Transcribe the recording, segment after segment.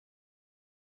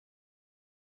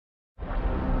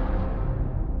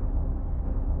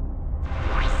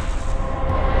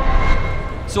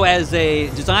So as a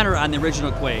designer on the original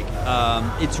Quake,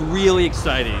 it's really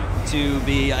exciting to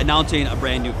be announcing a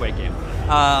brand new Quake game.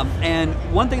 And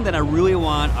one thing that I really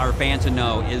want our fans to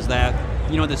know is that,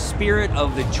 the spirit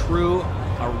of the true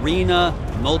arena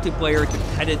multiplayer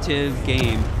competitive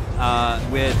game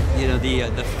with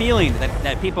the feeling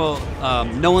that people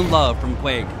know and love from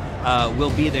Quake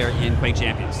will be there in Quake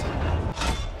Champions.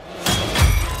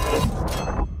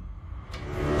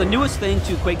 The newest thing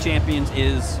to Quake Champions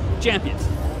is Champions.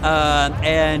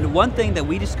 And one thing that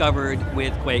we discovered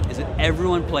with Quake is that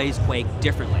everyone plays Quake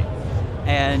differently.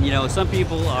 And some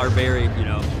people are very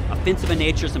offensive in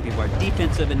nature, some people are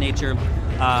defensive in nature.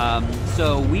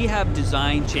 So we have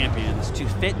designed champions to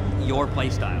fit your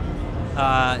playstyle.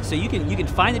 So you can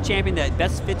find the champion that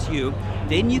best fits you,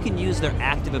 then you can use their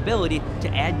active ability to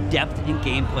add depth in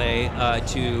gameplay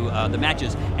to the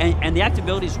matches. And the active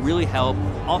abilities really help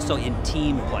also in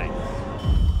team play.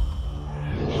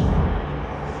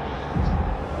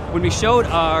 When we showed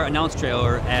our announced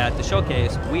trailer at the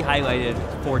showcase, we highlighted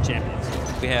 4 champions.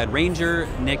 We had Ranger,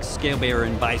 Nyx, Scalebearer,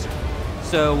 and Visor.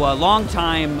 So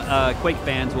long-time Quake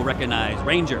fans will recognize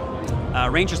Ranger.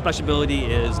 Ranger's special ability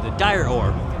is the Dire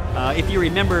Orb. If you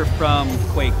remember from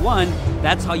Quake 1,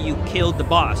 that's how you killed the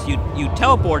boss. You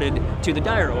teleported to the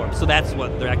Dire Orb, so that's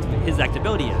what his active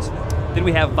ability is. Then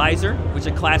we have Visor, which is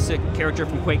a classic character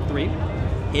from Quake 3.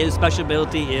 His special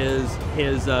ability is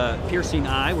his piercing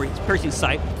eye, where it's piercing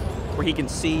sight, where he can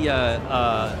see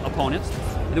opponents.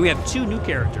 And then we have 2 new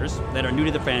characters that are new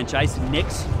to the franchise.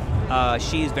 Nyx,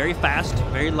 she's very fast,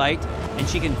 very light, and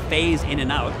she can phase in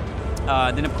and out.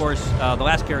 Then of course, the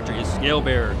last character is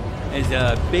Scalebearer, is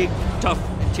a big, tough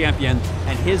champion,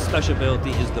 and his special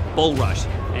ability is the Bull Rush.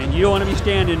 And you don't want to be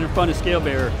standing in front of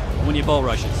Scalebearer when he bull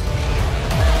rushes.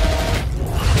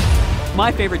 My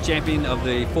favorite champion of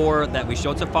the 4 that we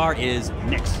showed so far is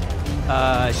Nyx.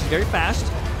 She's very fast.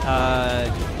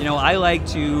 I like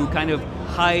to kind of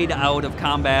hide out of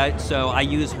combat, so I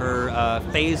use her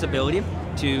phase ability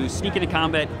to sneak into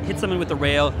combat, hit someone with the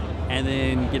rail, and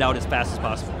then get out as fast as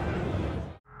possible.